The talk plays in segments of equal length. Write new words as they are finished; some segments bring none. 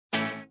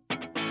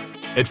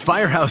At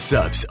Firehouse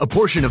Subs, a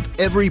portion of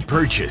every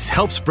purchase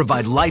helps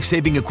provide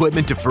life-saving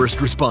equipment to first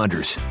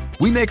responders.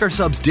 We make our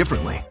subs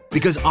differently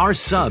because our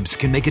subs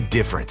can make a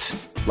difference.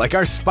 Like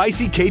our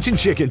spicy Cajun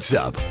chicken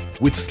sub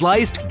with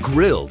sliced,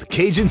 grilled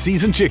Cajun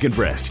seasoned chicken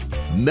breast,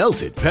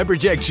 melted pepper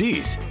jack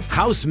cheese,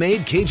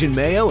 house-made Cajun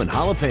mayo and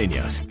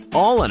jalapenos,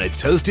 all on a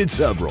toasted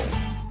sub roll.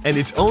 And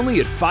it's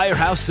only at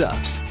Firehouse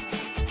Subs.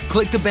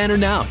 Click the banner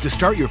now to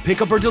start your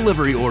pickup or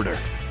delivery order.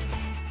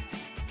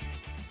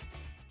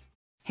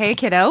 Hey,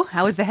 kiddo,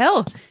 how was the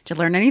hill? Did you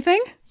learn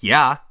anything?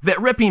 Yeah,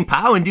 that ripping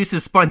pow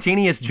induces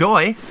spontaneous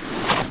joy.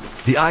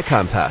 The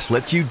Icon Pass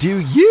lets you do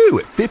you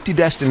at 50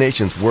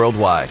 destinations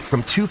worldwide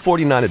from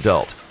 $249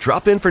 adult.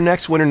 Drop in for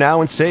next winter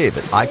now and save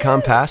at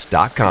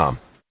iconpass.com.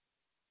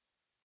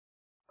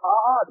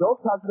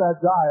 Don't touch that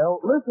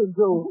dial. Listen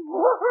to...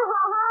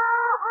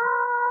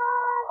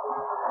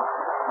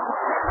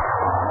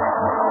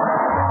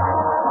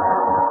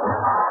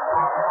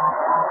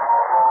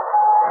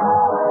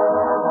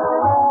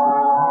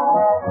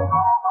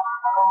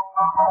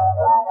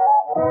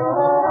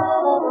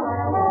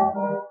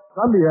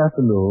 Sunday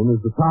afternoon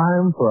is the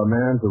time for a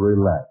man to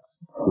relax,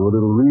 do a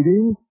little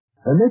reading,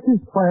 and make his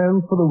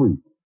plans for the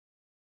week.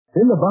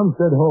 In the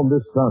Bumstead home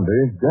this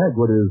Sunday,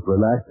 Dagwood is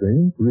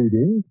relaxing,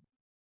 reading,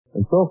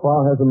 and so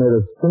far hasn't made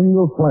a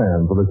single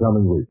plan for the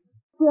coming week.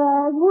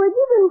 Dagwood,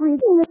 you've been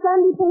reading the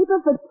Sunday paper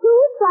for 2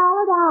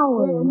 solid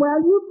hours. Well,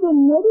 you've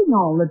been knitting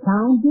all the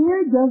time,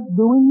 dear, just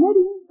doing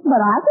knitting. But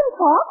I can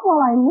talk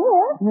while I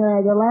knit. Yeah,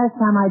 the last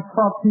time I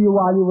talked to you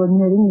while you were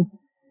knitting,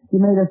 you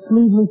made a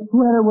sleeveless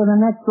sweater with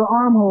an extra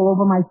armhole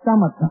over my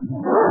stomach.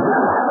 Anyway,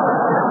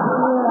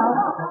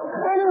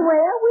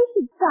 we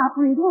should stop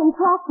reading and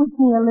talk with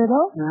me a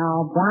little.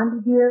 Now, Blondie,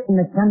 dear, in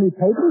the Sunday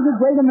paper is a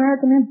great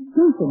American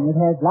institution. It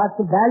has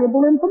lots of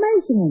valuable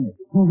information in it.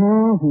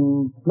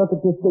 Look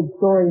at this big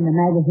story in the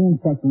magazine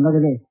section. Look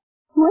at this.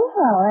 Well,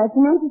 that's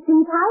an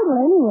interesting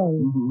title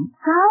anyway.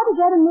 How to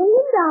get $1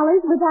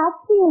 million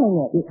without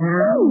stealing it.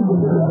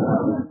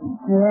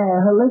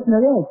 Yeah, listen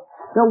to this.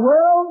 The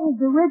world is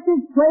the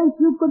richest place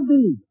you could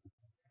be.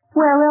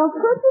 Where else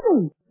could you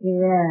be?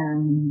 Yeah.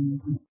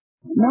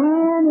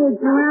 Man is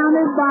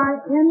surrounded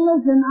by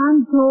endless and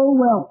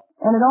untold wealth.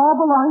 And it all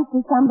belongs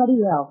to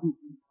somebody else.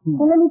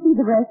 And let me see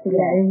the rest of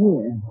it. Yeah,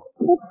 here.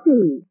 Let's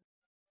see.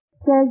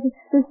 It says,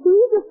 the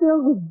seas are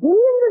filled with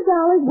billions of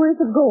dollars worth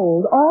of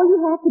gold. All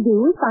you have to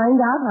do is find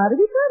out how to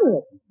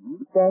recover it.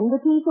 Send a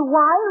piece of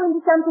wire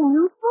into something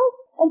useful,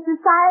 and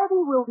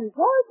society will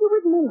reward you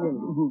with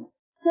millions.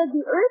 Said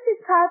the earth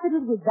is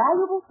carpeted with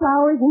valuable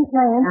flowers and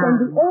plants,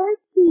 and the air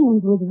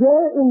teems with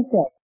rare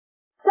insects.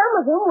 Some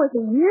of them worth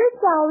a year's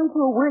salary to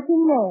a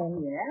working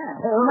man. Yeah.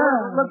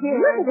 Look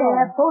here. They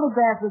have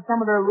photographs of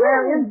some of the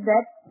rare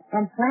insects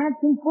and plants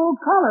in full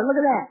color.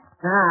 Look at that.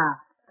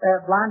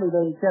 Blondie,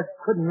 they just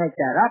couldn't make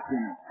that up, you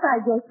know.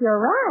 I guess you're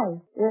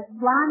right.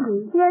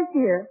 Blondie. Yes,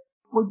 dear.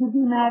 Would you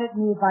be mad at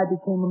me if I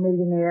became a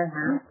millionaire,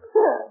 huh?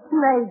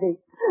 Maybe.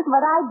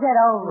 But I'd get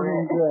over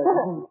it.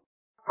 Good.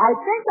 I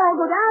think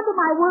I'll go down to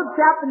my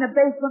workshop in the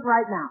basement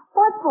right now.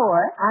 What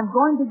for? I'm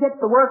going to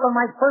get to work on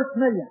my first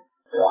million.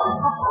 Say,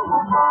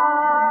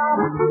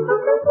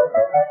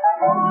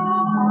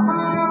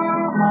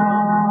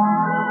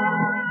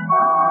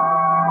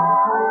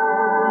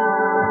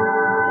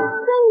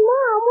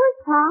 Mom, where's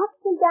Pop?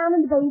 He's down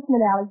in the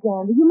basement,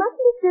 Alexander. You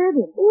mustn't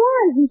disturb him.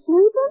 Why? Is he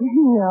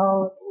sleeping?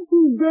 No.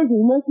 He's busy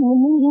making $1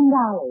 million.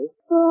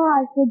 Oh,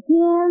 I said,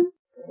 Jim.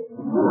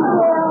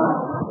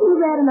 Well, he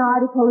read an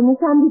article in the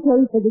Sunday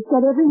paper that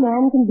said every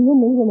man can be a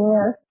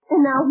millionaire,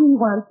 and now he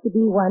wants to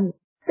be one.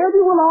 Maybe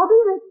we'll all be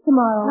rich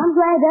tomorrow. I'm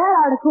glad that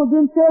article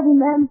didn't say every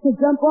man should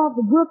jump off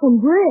the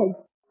Brooklyn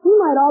Bridge. We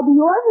might all be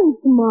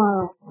orphans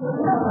tomorrow.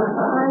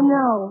 I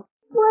know.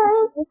 Where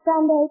is the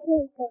Sunday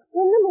paper?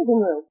 In the living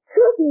room.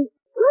 Cookie,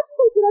 let's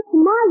take it up to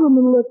my room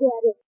and look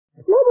at it.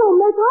 Maybe we'll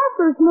make our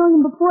first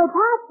million before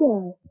Pop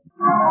does.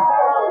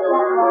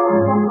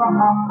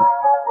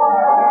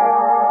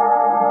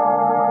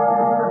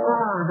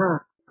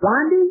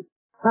 Blondie,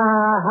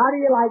 how do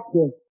you like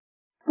this?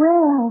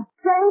 Well,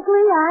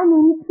 frankly, I'm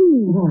in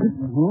peace.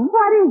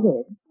 What is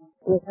it?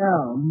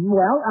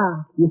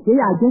 You see,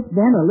 I just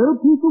bent a little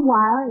piece of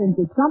wire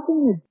into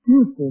something that's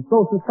useful,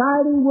 so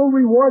society will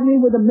reward me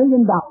with $1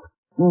 million.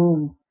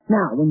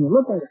 Now, when you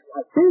look at it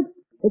like this,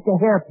 it's a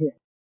hairpin.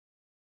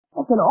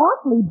 That's an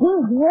awfully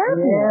big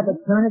hairpin. Yeah, but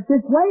turn it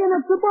this way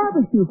and it's a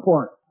barbecue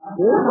fork.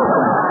 Well,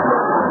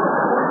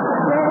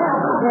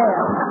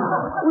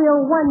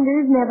 we'll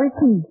wonders never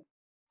cease.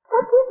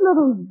 What's this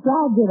little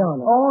gadget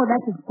on it? Oh,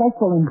 that's a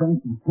special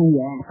invention.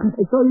 Yeah.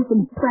 So you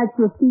can scratch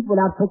your feet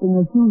without taking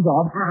your shoes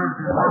off.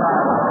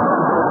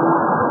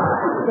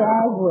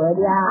 Dagwood,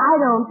 I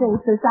don't think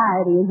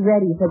society is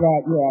ready for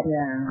that yet.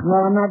 Yeah.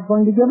 Well, I'm not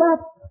going to give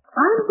up.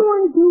 I'm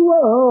going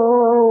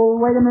to,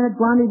 wait a minute,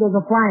 Blondie, there's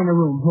a fly in the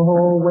room.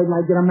 Wait till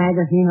I get a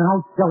magazine and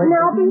I'll sell it.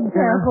 Now be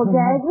careful,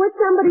 Dagwood.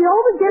 Somebody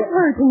always gets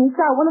hurt when you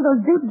start one of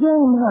those big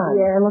game hunts.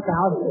 Yeah, look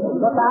out.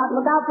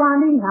 Look out,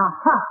 Blondie.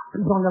 Aha,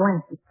 he's on the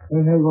lamp.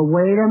 Hey, well,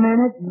 wait a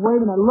minute.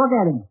 Look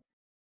at him.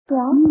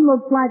 Yeah? He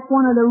looks like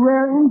one of the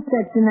rare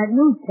insects in that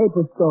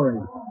newspaper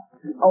story.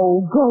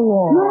 Oh, go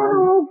on.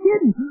 No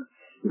kidding.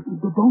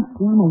 Don't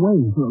scare him away.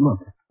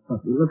 Look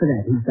at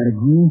that. He's got a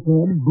green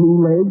head, blue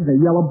legs, a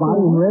yellow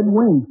body, and red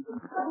wings.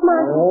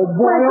 Oh,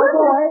 boy.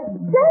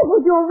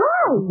 David, you're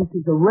right. This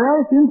is the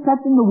rarest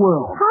insect in the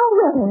world. How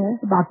rare?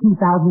 About $2,000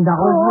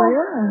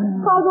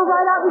 rare. I'll go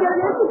right out and get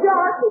Mr.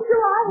 George. Keep your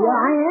eye on. Yeah,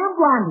 I am,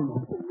 Blondie.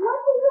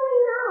 What's he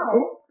doing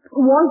now?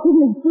 Washing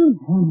his feet.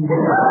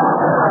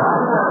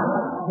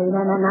 Hey,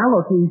 now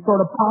look, he's sort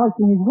of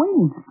polishing his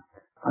wings.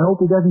 I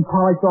hope he doesn't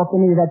polish off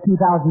any of that $2,000.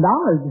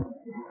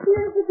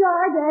 Here's the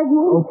jar,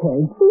 Desmond.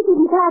 Okay. See if you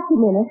can catch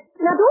him in it.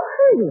 Now, don't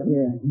hurt him.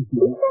 Yeah.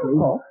 Be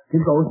careful.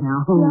 Here goes now.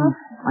 Yeah.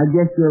 I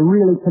guess you're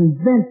really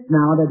convinced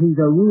now that he's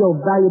a real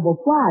valuable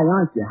fly,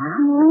 aren't you, huh?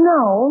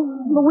 No,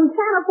 but we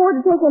can't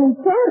afford to take any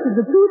chances.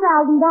 The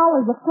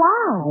 $2,000 a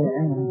fly.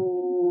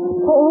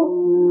 Oh,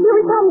 here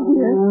he comes,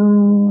 dear.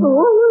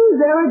 Oh,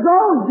 there it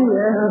goes,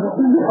 dear.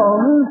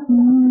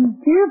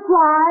 Here,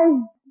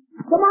 fly.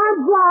 Come on,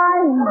 fly.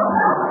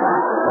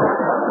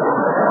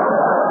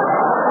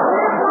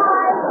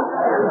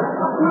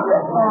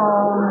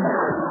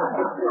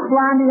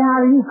 Blondie, how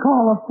do you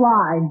call a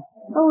fly?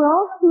 Oh,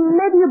 well,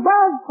 maybe a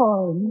buzz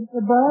for him.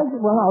 A buzz?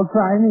 Well, I'll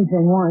try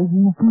anything once.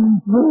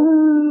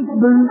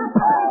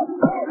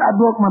 I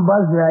broke my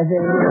buzzer, I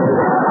think.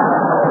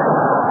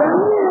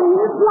 Come here,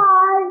 you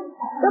fly.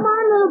 Come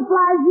on, little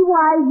flyzy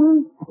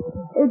wisey.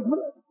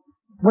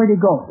 Where'd he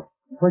go?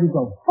 Over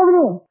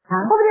there.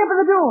 Huh? Over there by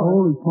the door.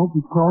 Holy smoke,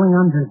 he's crawling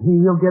under.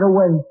 He'll get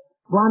away.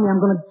 Blondie, I'm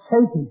going to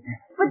chase him.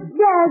 But,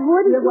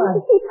 Dagwood, he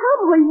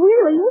probably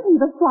really isn't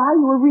the fly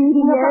you were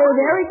reading about. Yeah,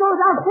 there he goes.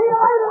 I'll see you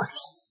later.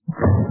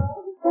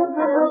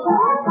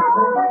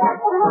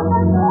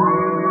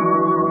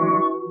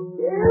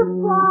 Here,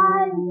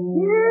 fly.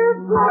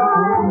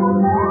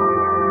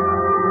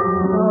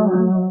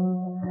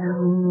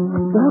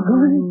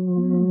 Doggone it.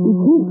 He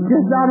keeps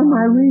just out of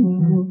my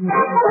reach.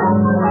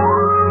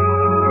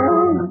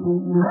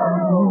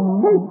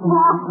 Hey,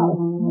 fly.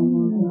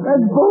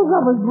 Let's both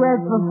of us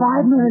rest for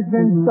 5 minutes,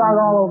 then start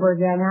all over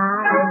again, huh?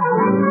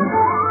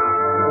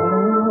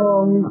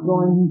 Oh, he's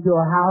going into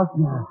a house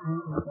now.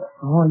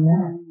 Oh,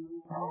 yeah.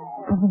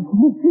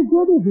 Mr.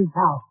 Geddes'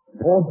 house.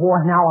 Oh,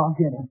 boy, now I'll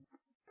get him.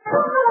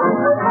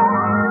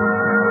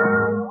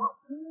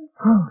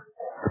 Oh,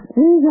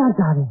 I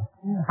got him.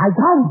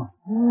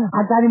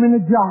 I got him in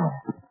a jar.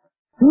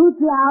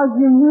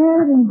 2,000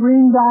 red and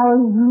green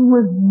dollars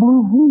with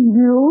blue blue.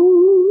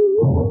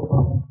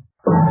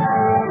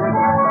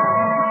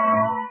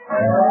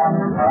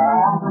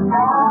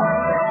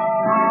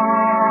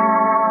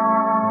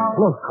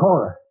 Look,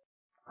 Cora.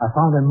 I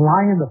found him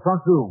lying in the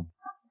front room,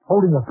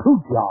 holding a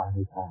fruit jar in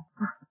his hand.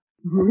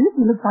 Really?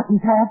 He looks like he's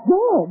half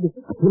dead.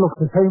 He looks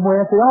the same way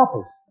at the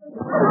office.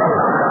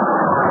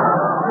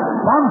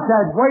 Mom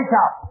said, wake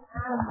up.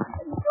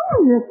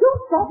 Julius, you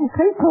set your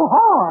face so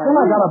hard.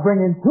 Well, I gotta bring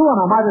in two, and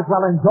I might as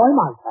well enjoy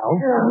myself.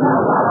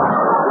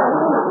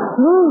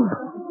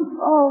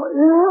 Oh,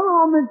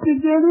 hello, Mr.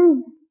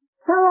 Geddes.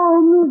 Hello,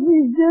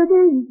 Mrs.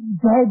 Geddes.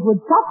 Dagwood,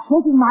 stop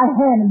shaking my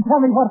hand and tell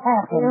me what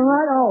happened.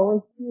 What?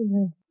 Oh, excuse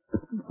me.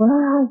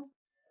 Well,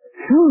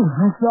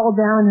 I fell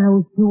down and I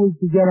was too weak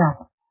to get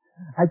up.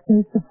 I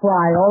chased the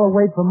fly all the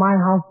way from my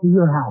house to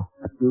your house.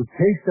 You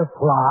chased a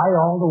fly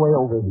all the way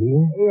over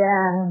here?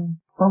 Yeah.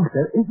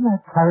 Bunkster, isn't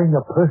that carrying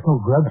a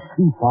personal grudge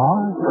too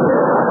far? No,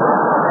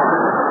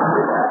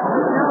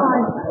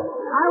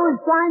 I was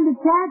trying to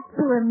catch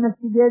to him,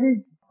 Mr.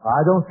 Geddes.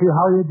 I don't see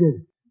how you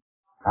did it.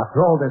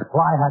 After all, this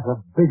fly has a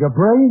bigger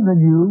brain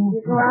than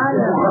you. Well,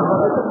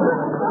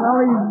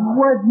 he's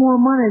worth more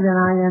money than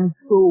I am,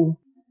 too.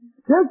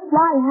 This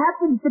fly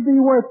happens to be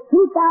worth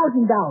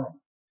 $2,000.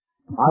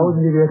 I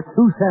wouldn't give you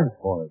 2 cents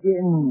for it.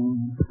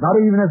 Not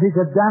even if he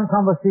could dance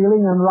on the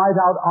ceiling and write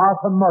out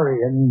Arthur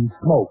Murray and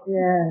smoke.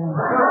 Yeah.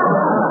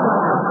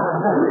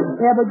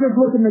 Yeah, but just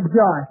look in the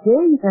jar,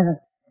 see?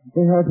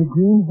 It has a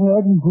green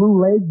head and blue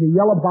legs, a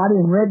yellow body,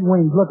 and red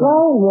wings. Look at it.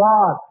 Oh,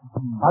 what?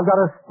 I've got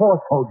a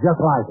sports coat just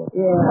like it.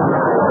 Yeah.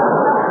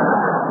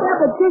 Yeah,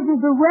 but this is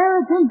the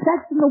rarest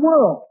insect in the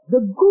world. The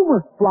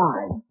Goomus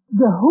fly.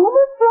 The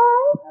Goomus fly?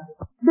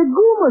 The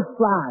Goomus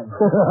fly.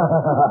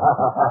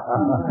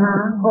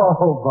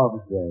 Oh,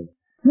 Bumstead.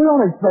 You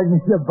don't expect me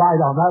to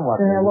bite on that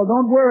one. Well,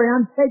 don't worry.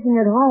 I'm taking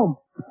it home.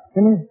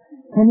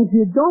 And if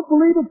you don't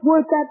believe it's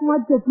worth that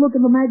much, just look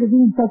in the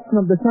magazine section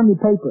of the Sunday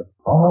paper.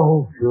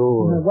 Oh,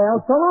 sure.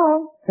 Well, so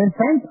long. And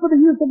thanks for the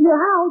use of your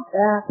house.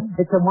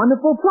 It's a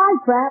wonderful fly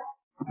trap.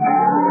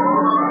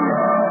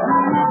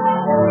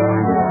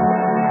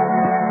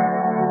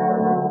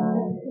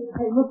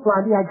 Hey, look,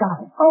 Blondie, I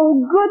got it.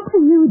 Oh, good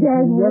for you,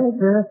 Dagwood. Yes,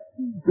 sir.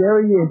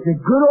 There he is, the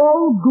good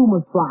old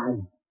Goomus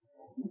fly.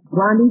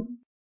 Blondie,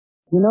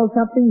 you know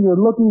something? You're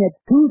looking at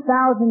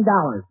 $2,000.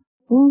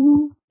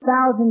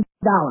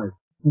 $1,000.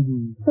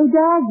 So,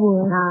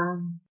 Dagwood,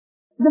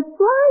 the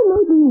fly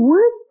may be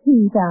worth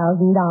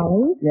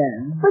 $2,000.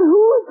 Yeah. But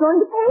who is going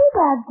to pay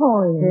that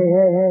for it?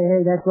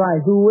 Hey, that's right.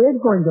 Who is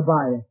going to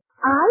buy it?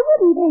 I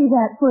wouldn't pay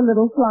that for a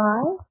little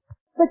fly.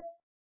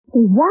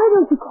 Hey, why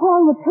don't you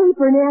call the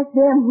paper and ask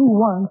them who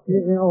wants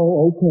it?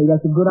 Oh, okay,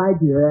 that's a good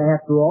idea.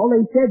 After all,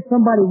 they said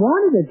somebody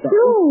wanted it, though.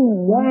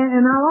 Sure. Yeah,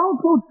 and I'll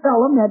also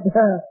tell them that if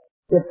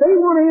they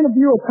want to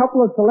interview a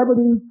couple of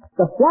celebrities,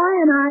 the Fly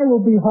and I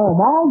will be home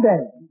all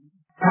day.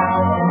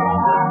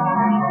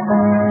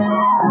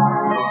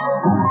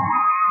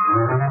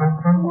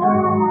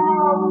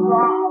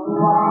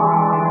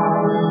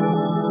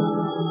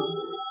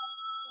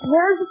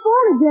 There's the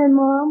phone again,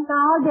 Mom.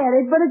 I'll get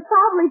it, but it's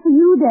probably for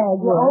you,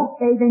 Dad. Well,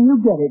 okay, then you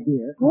get it,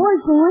 dear. Boy,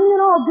 it's been ringing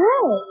all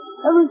day.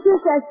 It was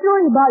just that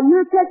story about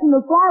you catching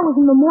the fly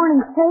was in the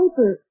morning's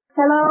paper.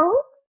 Hello?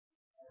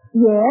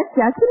 Yes,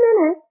 just a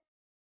minute.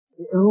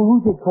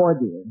 Who's it for,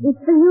 dear? It's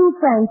for you,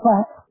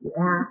 Franklin.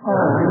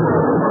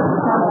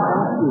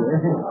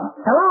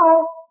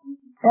 Hello?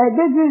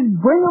 This is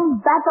Bring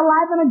 'em Back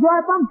Alive in a Joy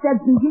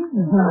Bumstead speaking.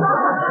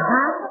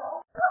 Huh?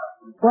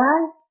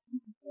 What?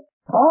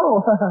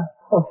 Oh,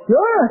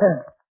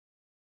 sure.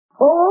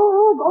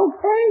 Oh,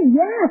 okay,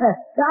 yeah.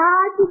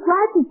 I'd be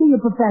glad to see you,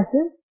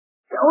 Professor.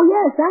 Oh,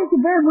 yes, thank you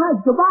very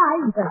much.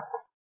 Goodbye.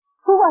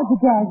 Who was it,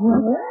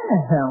 Dagwood?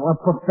 Well, a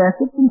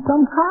professor from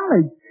some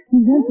college.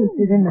 He's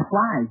interested in the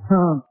flies.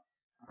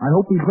 I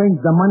hope he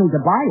brings the money to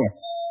buy it.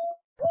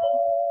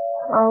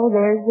 Oh,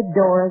 there's the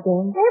door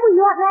again. Maybe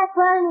you ought not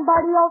let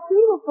anybody else see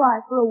the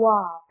fly for a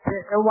while.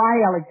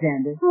 Why,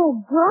 Alexander?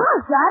 Oh,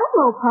 gosh, I don't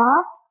know,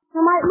 Pop. I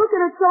might look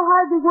at it so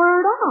hard to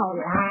wear it out.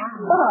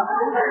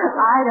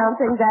 I don't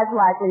think that's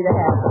likely to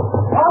happen.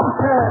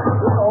 Okay.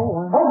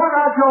 Open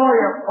that door,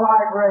 you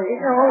fly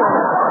grade.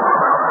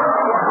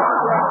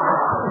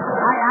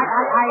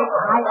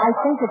 I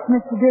think it's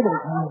Mr. Diddy.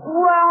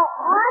 Well,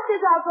 I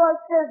think I'll go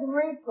upstairs and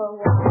read for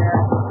a while.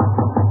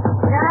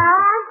 Yeah,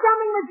 I'm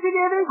coming, Mr.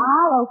 Diddy.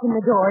 I'll open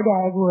the door,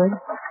 Dagwood.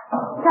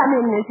 Come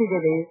in, Mr.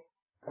 Diddy.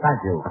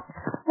 Thank you.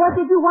 What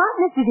did you want,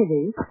 Mr.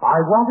 Diddy?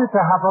 I wanted to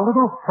have a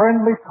little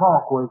friendly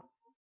talk with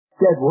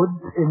Deadwood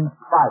in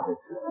private.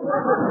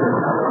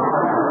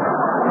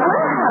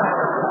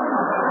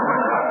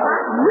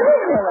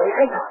 Really?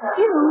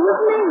 Excuse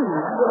me.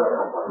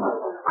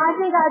 I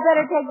think I'd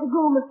better take the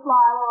Goomus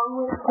fly along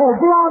with me. Oh,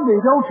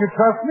 Blondie, don't you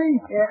trust me?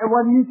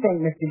 What do you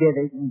think, Mr.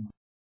 Diddy?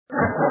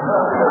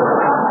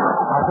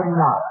 I think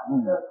not.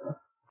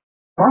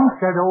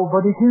 Bumstead, old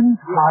buddykins,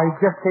 I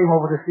just came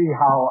over to see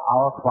how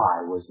our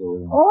fly was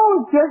doing.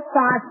 Oh, just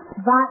our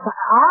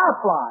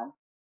fly.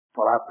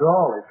 Well, after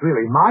all, it's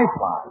really my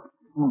fly.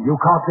 You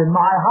caught in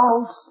my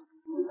house,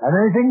 and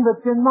anything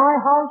that's in my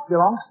house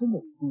belongs to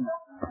me.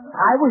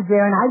 I was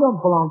there, and I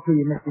don't belong to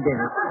you, Mr.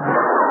 Diddy.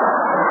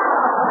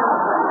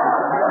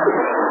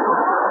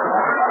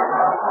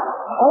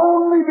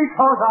 Only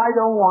because I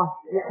don't want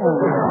you.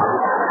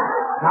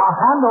 Now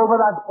hand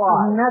over that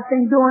fly.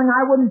 Nothing doing.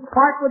 I wouldn't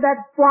part with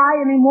that fly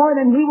any more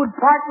than he would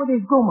part with his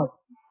Goomus.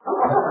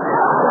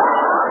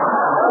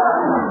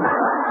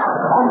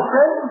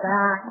 Bumstead,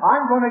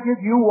 I'm going to give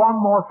you one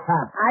more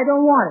chance. I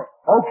don't want it.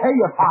 Okay,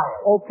 you're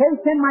fired. Okay,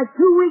 send my 2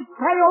 weeks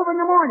pay over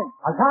in the morning.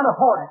 I can't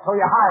afford it, so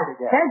you're hired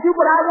again. Thank you,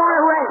 but I want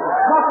a raise.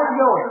 Nothing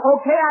doing.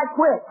 Okay, I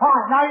quit.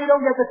 Fine, now you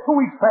don't get the 2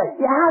 weeks pay.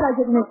 Yeah, how'd I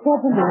get mixed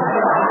up in this?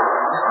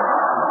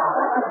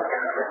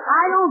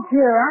 I don't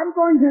care.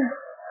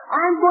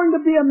 I'm going to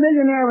be a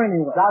millionaire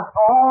anyway. That's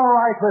all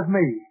right with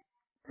me.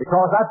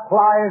 Because that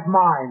fly is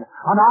mine.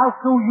 And I'll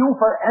sue you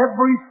for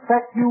every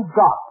speck you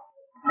got.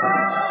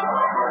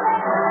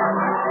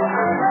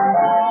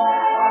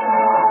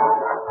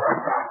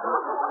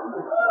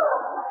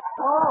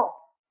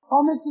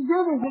 Oh, Mr.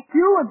 Diddy, it's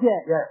you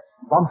again. Yes.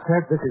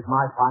 Bumstead, this is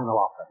my final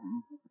offer.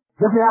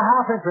 Give me a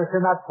half interest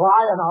in that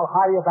fly and I'll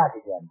hire you back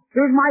again.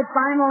 Here's my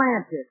final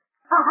answer.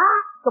 Ha-ha.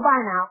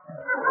 Goodbye now.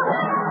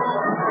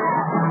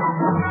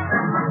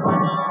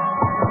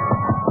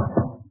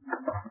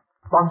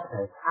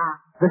 Bumstead,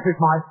 this is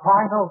my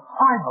final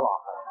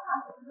offer.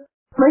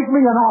 Make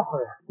me an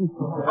offer.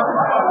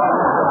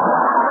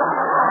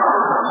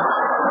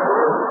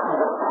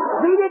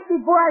 Beat it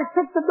before I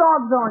sick the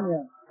dogs on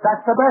you.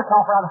 That's the best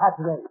offer I've had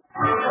today.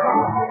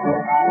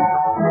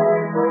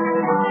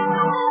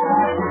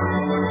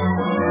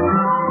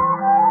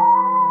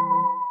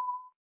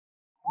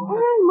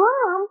 Hey,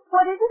 Mom,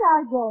 what is it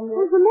again?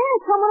 There's a man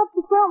coming up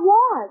the front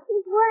lawn.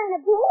 He's wearing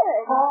a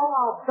beard. Oh,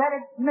 I'll bet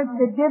it's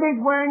Mr.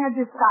 Diddy's wearing a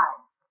disguise.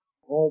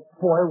 Oh,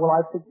 boy, will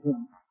I pick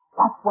him.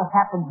 That's what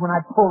happens when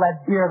I pull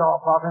that beard off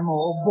of him,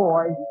 oh,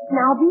 boy.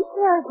 Now be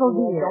careful,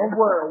 dear. Don't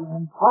worry.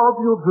 How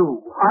do you do?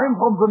 I'm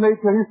from the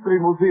Nature History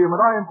Museum,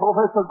 and I am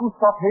Professor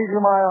Gustav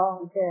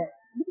Hagelmeyer. Okay.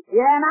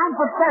 Yeah, and I'm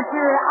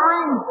Professor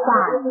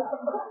Einstein.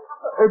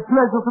 A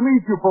pleasure to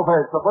meet you,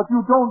 Professor, but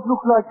you don't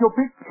look like your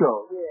picture.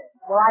 Yeah.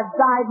 Well, I've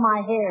dyed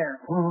my hair.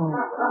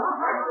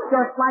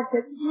 Just like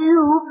that you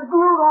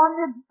glued on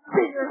your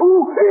beard.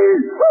 Ooh,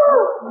 please!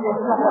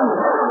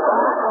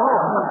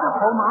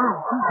 Oh, my.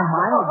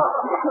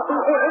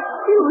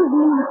 Excuse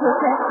me,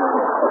 Professor.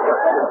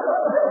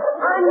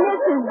 I'm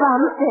Mrs.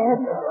 Bumstead.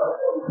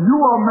 You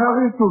are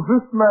married to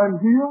this man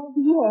here?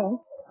 Yes.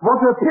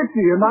 What a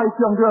pity, a nice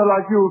young girl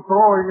like you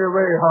throwing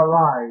away her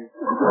life.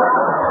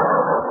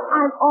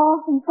 I'm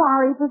awfully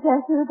sorry,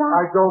 Professor, about...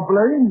 I don't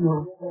blame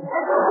you.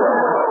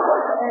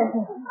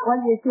 Well,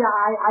 you see,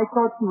 I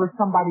thought you were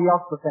somebody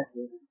else,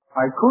 Professor.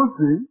 I could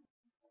be.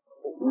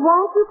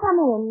 Won't you come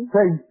in?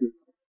 Thank you.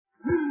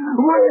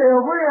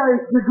 Where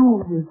is the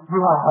goose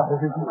fly?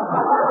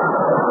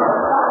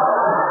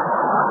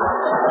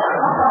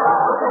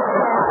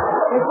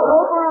 It's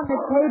over on the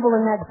table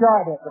in that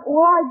jar there.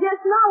 Well, I guess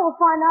now we'll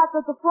find out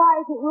that the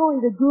fly isn't really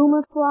the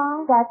Goomer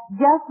fly. That's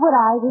just what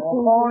I was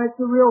thinking. Oh, it's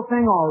the real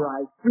thing, all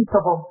right. Mr.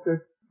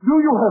 Bumstead, do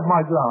you have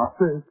my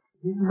glasses?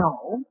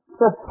 No.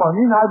 That's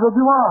funny, neither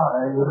do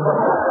I.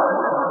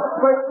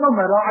 But no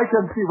matter, I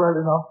can see well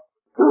enough.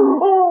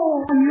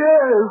 Oh,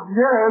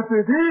 yes,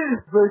 it is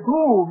the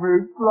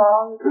Goomer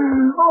fly.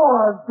 Oh,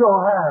 I'm so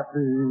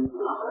happy.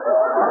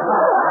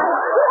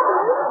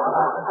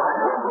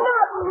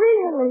 Not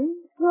really.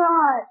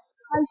 Gosh,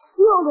 I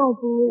still don't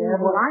believe Yeah,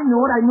 it. well, I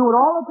knew it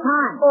all the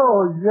time.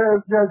 Oh,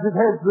 yes, it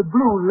has the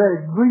blue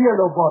legs, the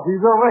yellow body,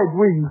 the red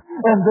wings,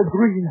 and the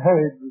green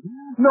head.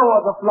 No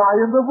other fly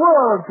in the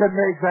world can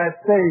make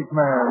that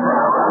statement. No.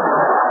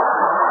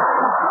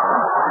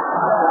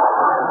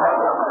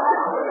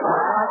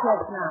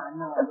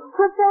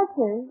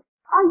 Professor,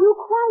 are you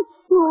quite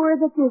sure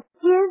that this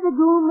is a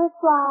Goomer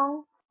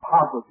fly?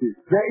 Positive.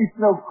 There is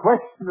no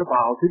question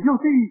about it. You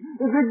see,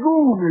 the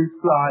Goomer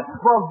fly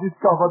was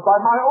discovered by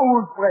my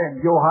old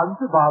friend, Johann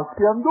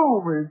Sebastian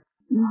Goomer.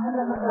 He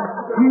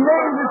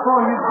named it for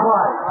his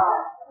wife,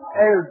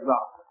 Elsa.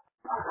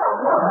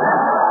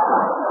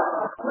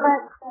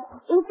 But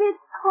if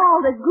it's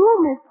called a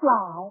Goomer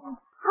fly,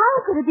 how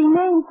could it be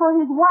named for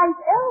his wife,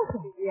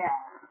 Elsa? Yeah.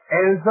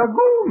 Elsa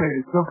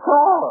Goomer, of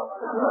course.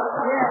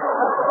 Yeah.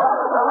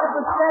 Well,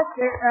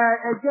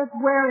 Professor, just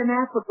where in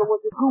Africa was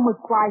the Goomer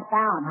fly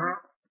found, huh?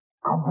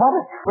 Oh, what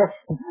a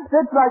question.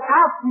 That's like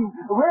asking,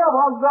 where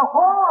was the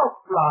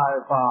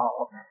horsefly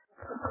found?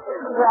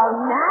 Well,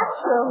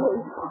 naturally,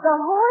 the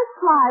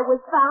horsefly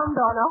was found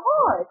on a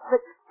horse,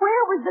 but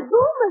where was the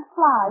Goomer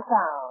fly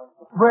found?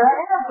 Where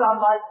Elsa,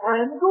 my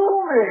friend,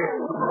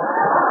 Goomer?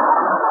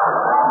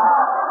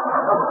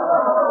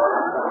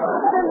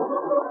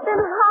 Then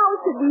how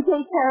should we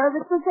take care of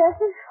it,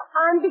 Professor?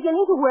 I'm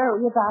beginning to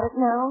worry about it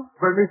now.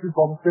 Well, Mrs.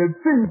 Bumstead,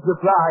 since the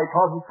fly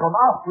comes from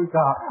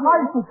Africa,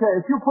 I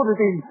suggest you put it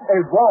in a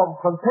warm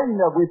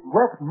container with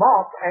wet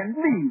moss and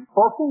leaves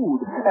for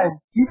food, and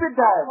keep it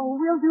damp. Oh,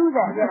 we'll do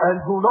that.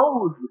 And who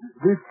knows,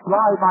 this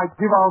fly might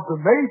give out the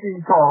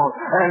mating call,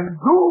 and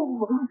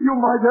zoom, you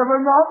might have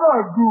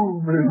another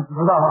Goomer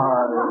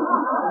fly.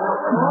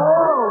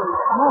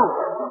 Oh,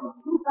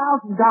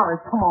 $2,000.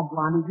 Come on,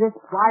 Blondie. This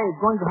fly is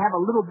going to have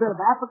a little bit of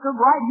Africa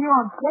right here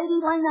on Shady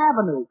Lane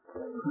Avenue.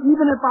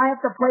 Even if I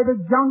have to play the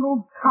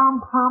jungle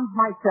tom-toms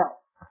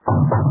myself.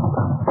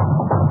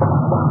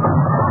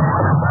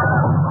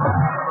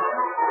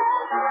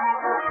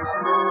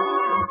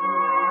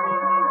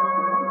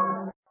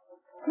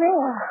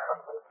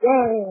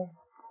 There.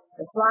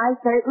 The fly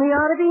certainly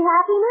ought to be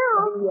happy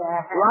now.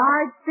 Yeah.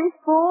 Large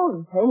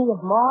fishbowl and plenty of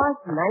moss,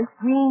 nice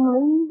green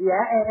leaves.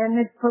 Yeah, and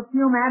this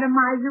perfume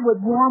atomizer with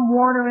warm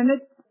water in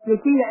it.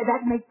 You see,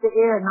 that makes the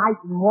air nice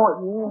and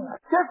moist. Yeah.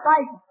 Just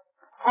like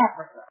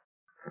Africa.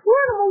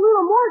 Pour him a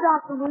little more,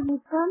 Dr.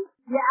 Williamson.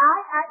 Yeah.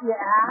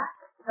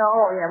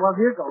 Oh, yeah, well,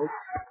 here goes.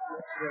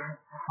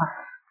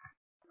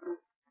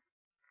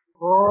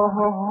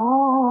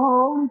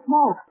 Oh,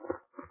 smoke.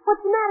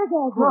 What's the matter,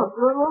 Dad?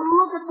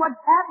 Look at what's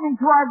happening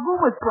to our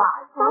Goomer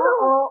fly.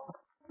 Oh,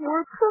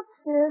 you're cook,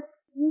 sis.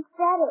 You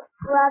said it,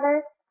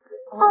 brother.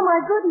 Oh,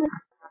 my goodness.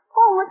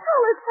 Oh, the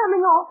color's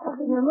coming off of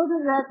it. Yeah, look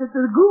at that.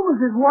 The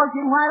Goomers is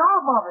working right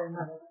off of him.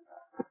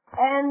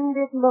 And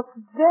it looks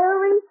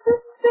very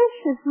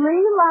suspiciously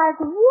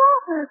like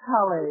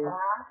watercolors.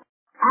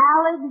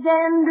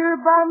 Alexander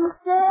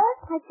Bumstead?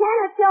 I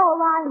cannot tell a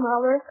lie,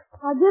 Mother.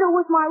 I did it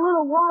with my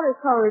little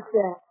watercolor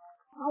set.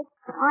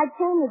 I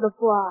painted the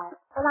fly,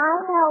 and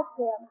I helped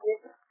him.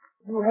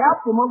 You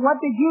helped him? Well,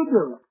 what did you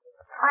do?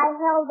 I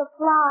held the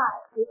fly.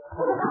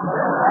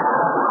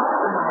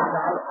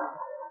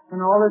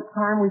 And all this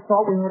time we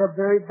thought we had a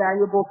very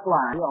valuable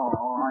fly. Oh,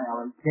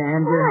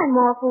 Alexander. I'm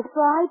awful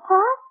sorry,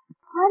 Pop.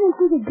 I didn't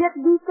think you'd get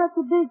to be such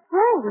a big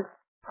friend.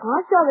 I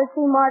saw the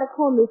same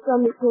article in the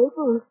Sunday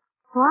paper,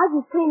 and I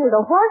just painted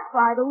a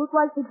horsefly to look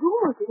like the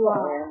Goomer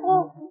fly.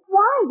 Oh,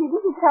 why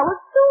didn't you tell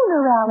us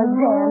sooner,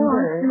 Alexander?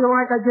 I feel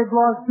like I just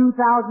lost $2,000.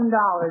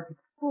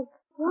 Well,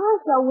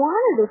 gosh, I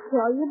wanted to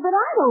tell you, but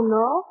I don't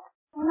know.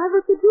 I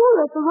never could do it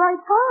at the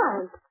right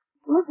time.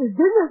 Mrs.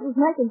 Business was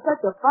making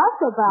such a fuss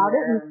about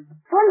it, and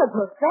then the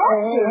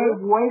professor... Hey,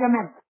 wait a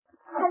minute.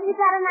 Have you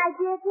got an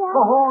idea, Jack?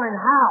 Oh, and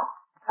how?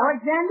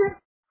 Alexander,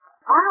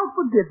 I'll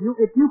forgive you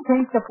if you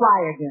paint the fly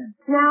again.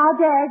 Now,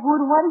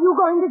 Dagwood, what are you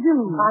going to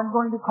do? I'm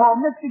going to call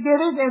Mr.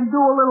 Gidders and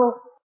do a little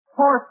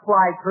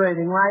horsefly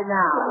trading right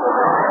now.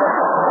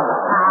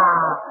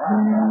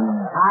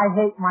 I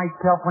hate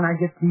myself when I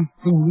get these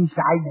fiendish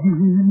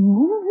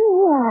ideas.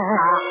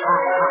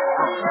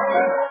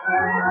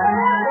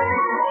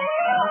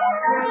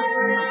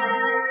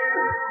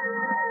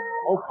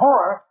 Of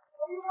course.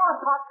 What do you want,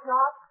 Hot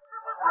Shot?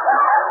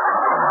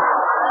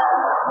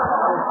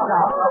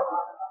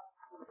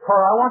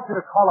 Cora, I want you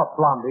to call up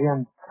Blondie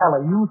and tell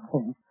her you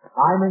think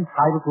I'm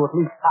entitled to at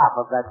least half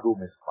of that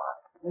Goomis fly.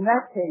 In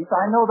that case,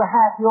 I know the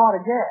half you ought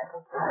to get.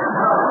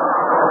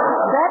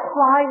 That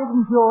fly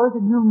isn't yours,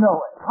 and you know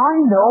it.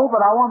 I know,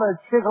 but I want to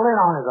chiggle in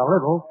on it a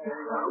little.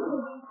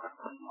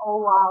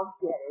 Oh, I'll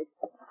get it.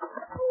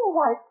 Oh,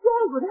 why,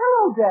 Dagwood.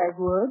 Hello,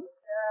 Dagwood.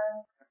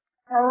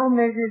 Hello,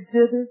 Mr.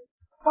 Diddy.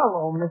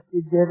 Hello, Mr.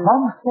 Diddy.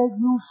 Bumstead,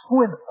 you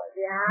swindler.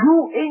 Yeah?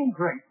 You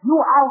ingrate. You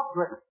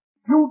outrage.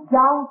 You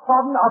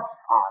downtrodden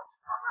upstart.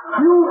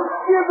 You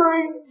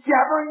shivering,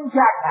 jabbering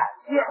jackass.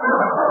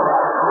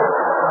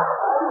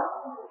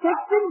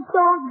 Sticks and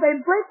stones may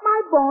break my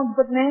bones,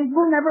 but names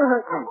will never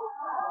hurt me.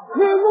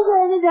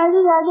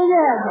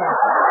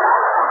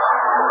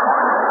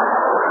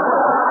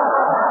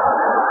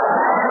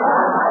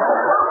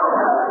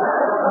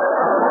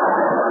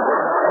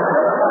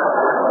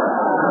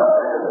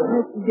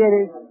 Mr.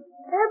 Diddy,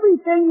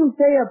 everything you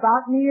say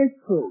about me is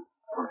true.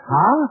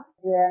 Huh?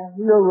 Yeah,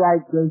 you're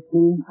right, J.C.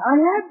 I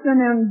have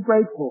been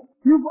ungrateful.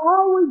 You've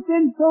always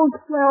been so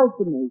swell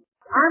to me.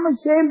 I'm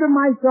ashamed of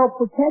myself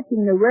for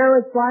catching the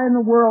rarest fly in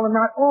the world and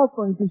not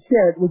offering to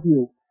share it with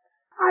you.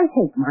 I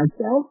hate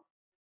myself.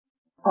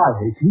 I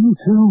hate you,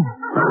 too.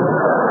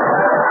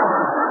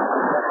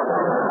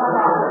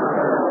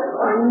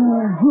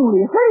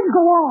 Julius, let him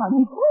go on.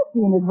 He can't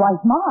be in his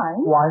right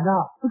mind. Why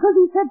not? Because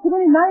he said so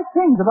many nice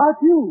things about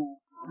you.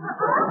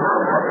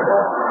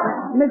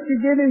 Mr.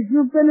 Dithers,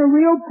 you've been a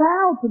real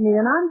pal to me,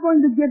 and I'm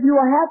going to give you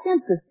a half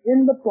interest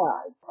in the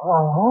fly.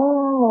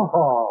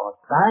 Oh,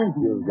 thank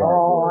you, Daddy.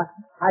 Oh,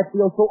 I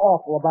feel so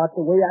awful about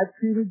the way I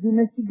treated you,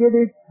 Mr.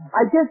 Dithers.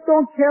 I just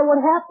don't care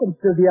what happens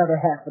to the other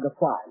half of the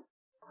fly.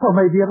 Well,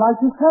 maybe I'd like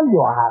to sell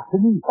your half to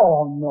me.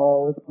 Oh,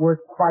 no, it's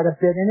worth quite a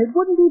bit, and it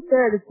wouldn't be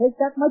fair to take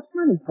that much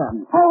money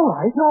from you. All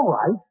right.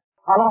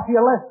 I'll offer you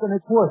less than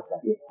it's worth.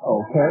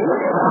 Okay.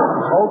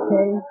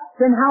 Okay.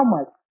 Then how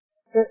much?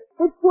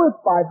 It's worth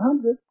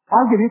 $500.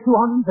 I'll give you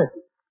 $250. $150.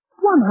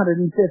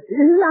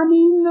 I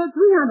mean,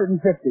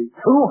 $350.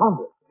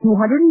 $200.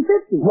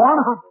 $250.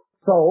 $100.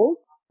 Sold?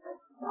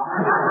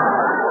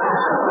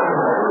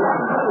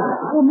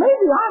 Well,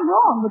 maybe I'm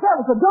wrong, but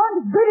that was the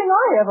darndest bidding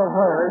I ever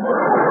heard.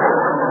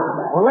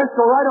 Well, let's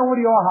go right over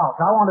to your house.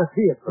 I want to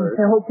see it first.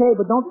 Okay,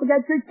 but don't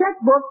forget your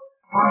checkbook.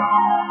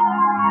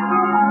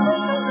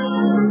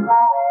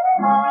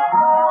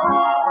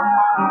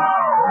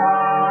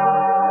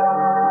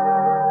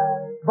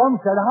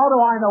 Bumstead, how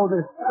do I know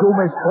this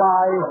Goomis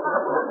fly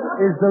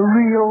is the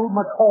real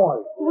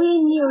McCoy? We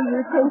knew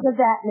you'd think of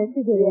that,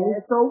 Mr.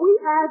 Dillon. So we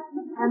asked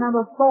an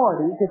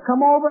authority to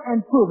come over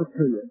and prove it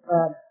to you.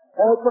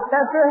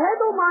 Professor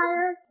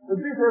Hegelmeyer. This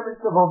is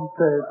Mr.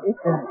 Bumstead.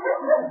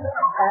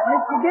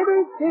 Mr.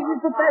 Dillon, this is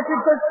Professor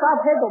Gustav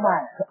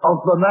Hegelmeyer.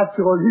 Of the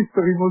Natural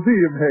History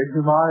Museum,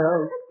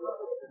 Hegelmeyer.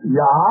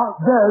 Ja,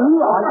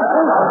 well,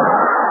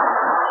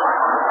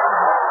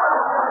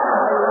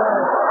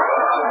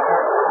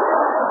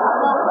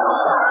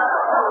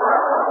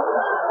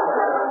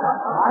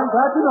 I'm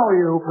glad to know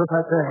you,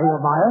 Professor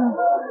Hegelmeyer.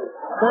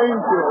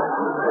 Thank you.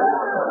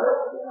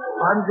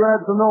 I'm glad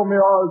to know me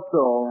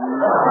also.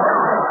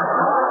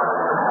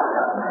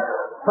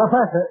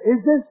 Professor,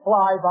 is this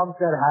fly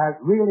Bumstead has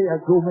really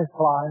a Goomis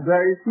fly?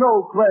 There is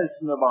no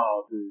question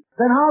about it.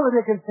 Then how the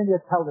dickens can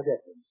you tell the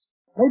difference?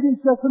 Maybe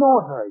it's just an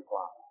ordinary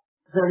fly.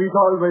 There is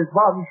always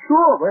one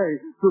sure way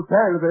to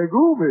tell the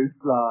Goomis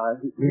fly.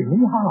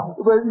 Really? How?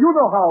 Well, you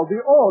know how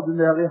the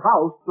ordinary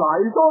house fly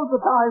is all the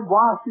time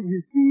washing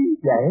his feet.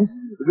 Yes.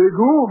 The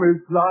Goomis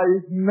fly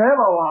is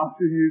never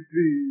washing his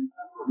feet.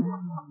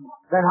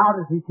 Then how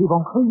does he keep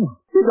on clean?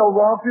 He don't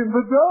walk in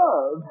the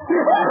dirt.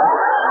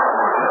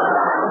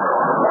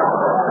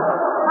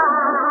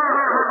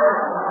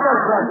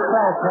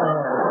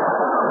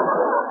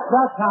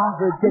 That sounds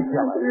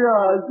ridiculous.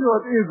 Yeah, sure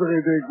it is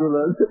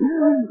ridiculous.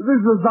 This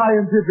is a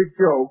scientific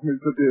joke,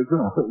 Mr.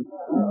 Dillon.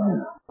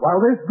 Well,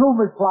 this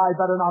Goomis fly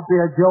better not be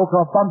a joke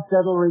or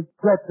Bumstead will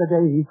regret the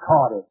day he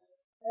caught it.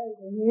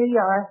 Here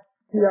you are.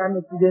 Here,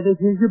 Mr. Dillon.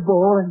 Here's your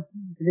bowl. And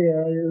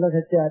there, look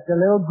at that. The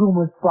little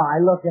Goomis fly.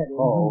 Look at it.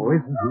 Oh,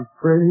 isn't he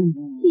pretty?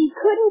 He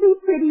couldn't be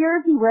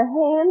prettier if he were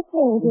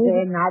hand-painted.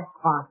 They're not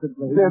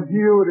possibly. They're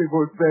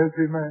beautiful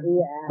specimens.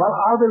 Yeah. Well,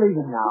 I'll believe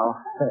it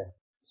now.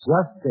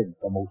 Just think,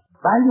 the most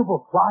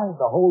valuable fly in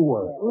the whole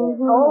world.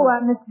 Mm-hmm. Oh,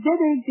 Mr.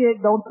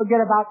 Dillon, don't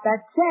forget about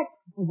that check.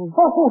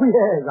 Oh,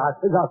 yes, I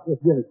forgot to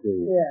give it to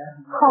you.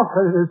 Yeah. How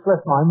could it have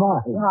slipped my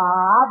mind?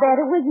 I bet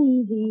it was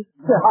easy.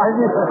 I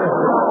knew it.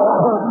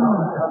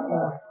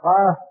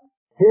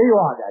 Here you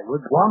are,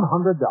 Dagwood,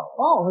 $100.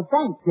 Oh,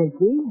 thanks,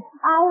 J.T.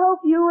 I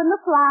hope you and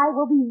the fly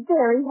will be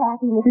very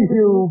happy, Mr.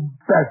 You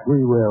bet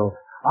we will.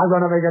 I'm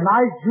going to make a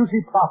nice, juicy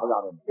profit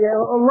on him. Yeah,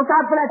 look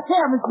out for that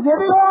chair, Mr.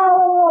 Dillon.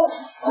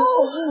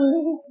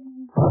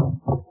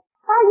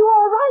 Are you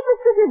all right,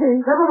 Mr.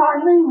 Dillon? Never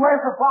mind me.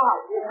 Where's the fly?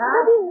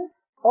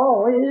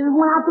 Oh, it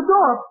went out the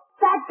door.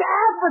 Back to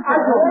Africa. I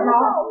don't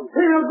know.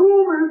 Here,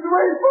 Goomis,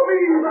 wait for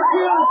me.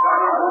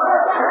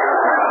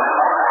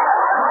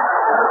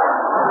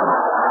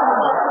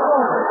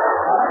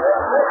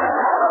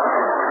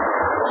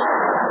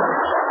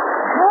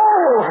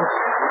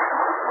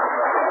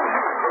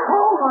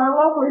 Oh, my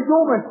lovely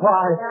Goomer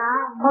prize.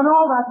 And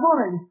all that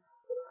money.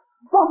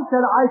 Bum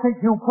said, I think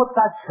you put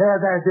that chair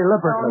there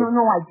deliberately.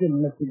 No, I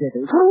didn't, Mr.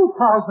 Diddy.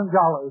 $2,000.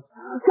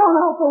 Gone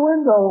out the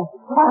window.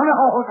 Oh,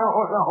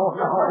 no.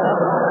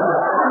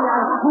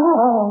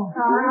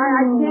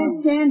 I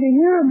can't stand to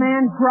hear a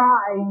man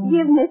cry.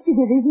 Give Mr.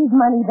 Diddy his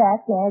money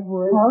back,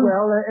 Dagwood. Oh,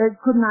 well,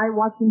 couldn't I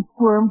watch him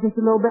squirm just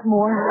a little bit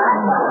more?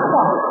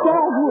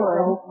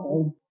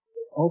 Dagwood.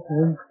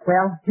 Okay.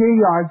 Well, here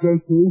you are,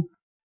 J.T.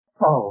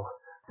 Oh,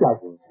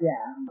 Dagwood.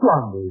 Yeah.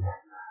 Blondie,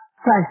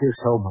 thank you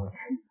so much.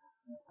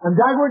 And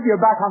Dagwood, you're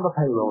back on the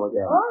payroll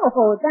again.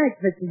 Oh,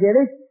 thanks, Mr.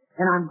 Diddy.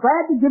 And I'm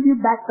glad to give you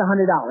back the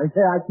 $100.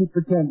 I keep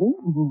pretending.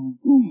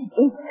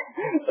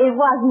 It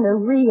wasn't a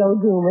real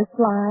Goomer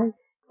Sly.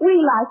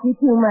 We like you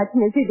too much,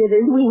 Mr.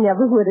 Diddy. We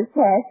never would have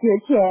cashed your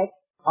check.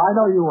 I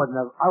know you wouldn't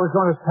have. I was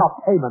going to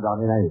stop payment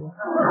on it anyway.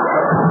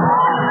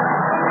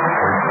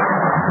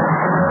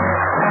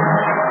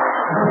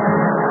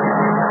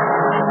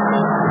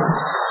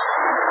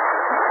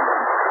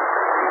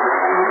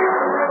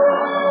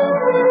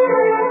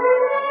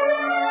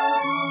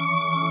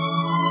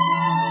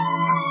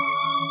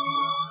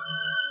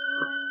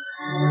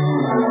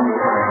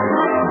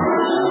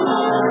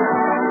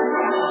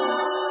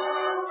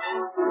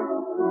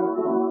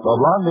 The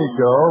Blondie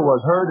Show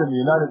was heard in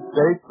the United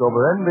States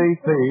over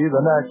NBC,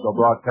 the national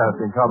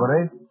broadcasting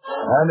company,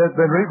 and has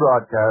been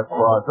rebroadcast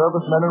for our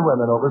servicemen and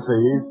women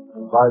overseas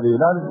by the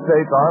United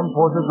States Armed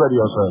Forces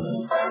Radio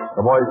Service,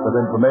 the voice of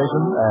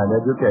information and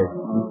education.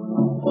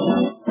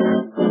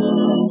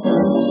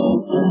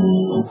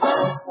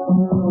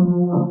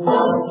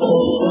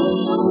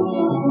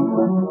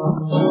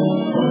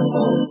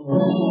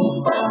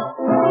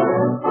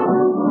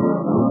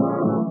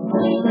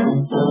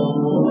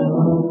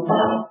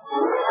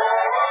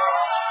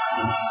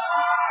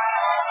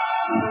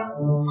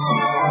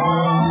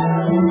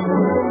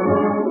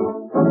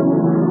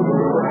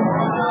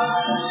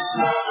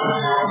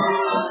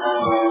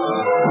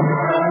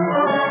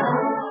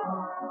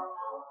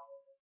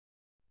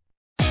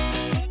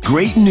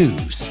 Great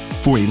news!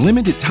 For a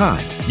limited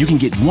time, you can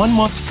get 1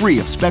 month free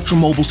of Spectrum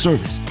Mobile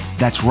service.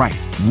 That's right,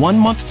 1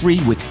 month free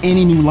with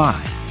any new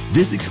line.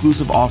 This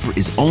exclusive offer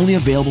is only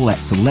available at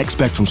select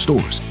Spectrum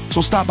stores,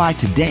 so stop by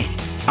today.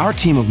 Our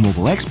team of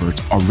mobile experts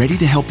are ready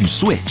to help you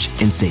switch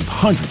and save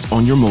hundreds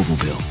on your mobile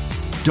bill.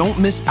 Don't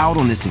miss out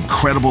on this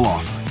incredible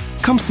offer.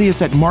 Come see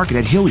us at Market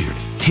at Hilliard,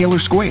 Taylor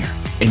Square,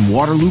 and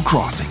Waterloo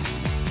Crossing.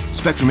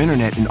 Spectrum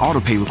Internet and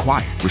autopay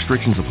required.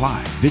 Restrictions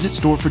apply. Visit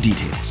store for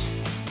details.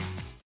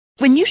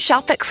 When you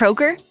shop at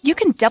Kroger, you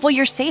can double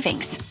your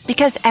savings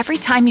because every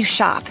time you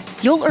shop,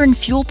 you'll earn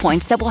fuel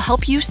points that will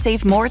help you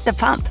save more at the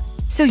pump.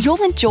 So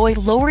you'll enjoy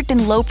lower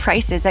than low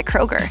prices at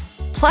Kroger,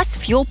 plus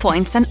fuel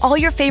points on all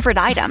your favorite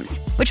items,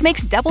 which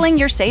makes doubling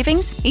your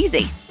savings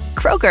easy.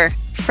 Kroger,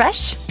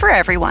 fresh for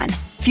everyone.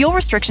 Fuel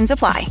restrictions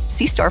apply.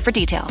 See store for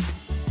details.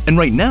 And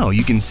right now,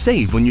 you can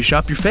save when you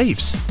shop your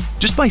faves.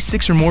 Just buy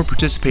 6 or more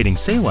participating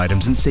sale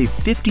items and save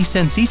 50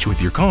 cents each with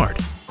your card.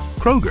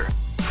 Kroger,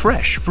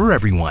 fresh for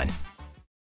everyone.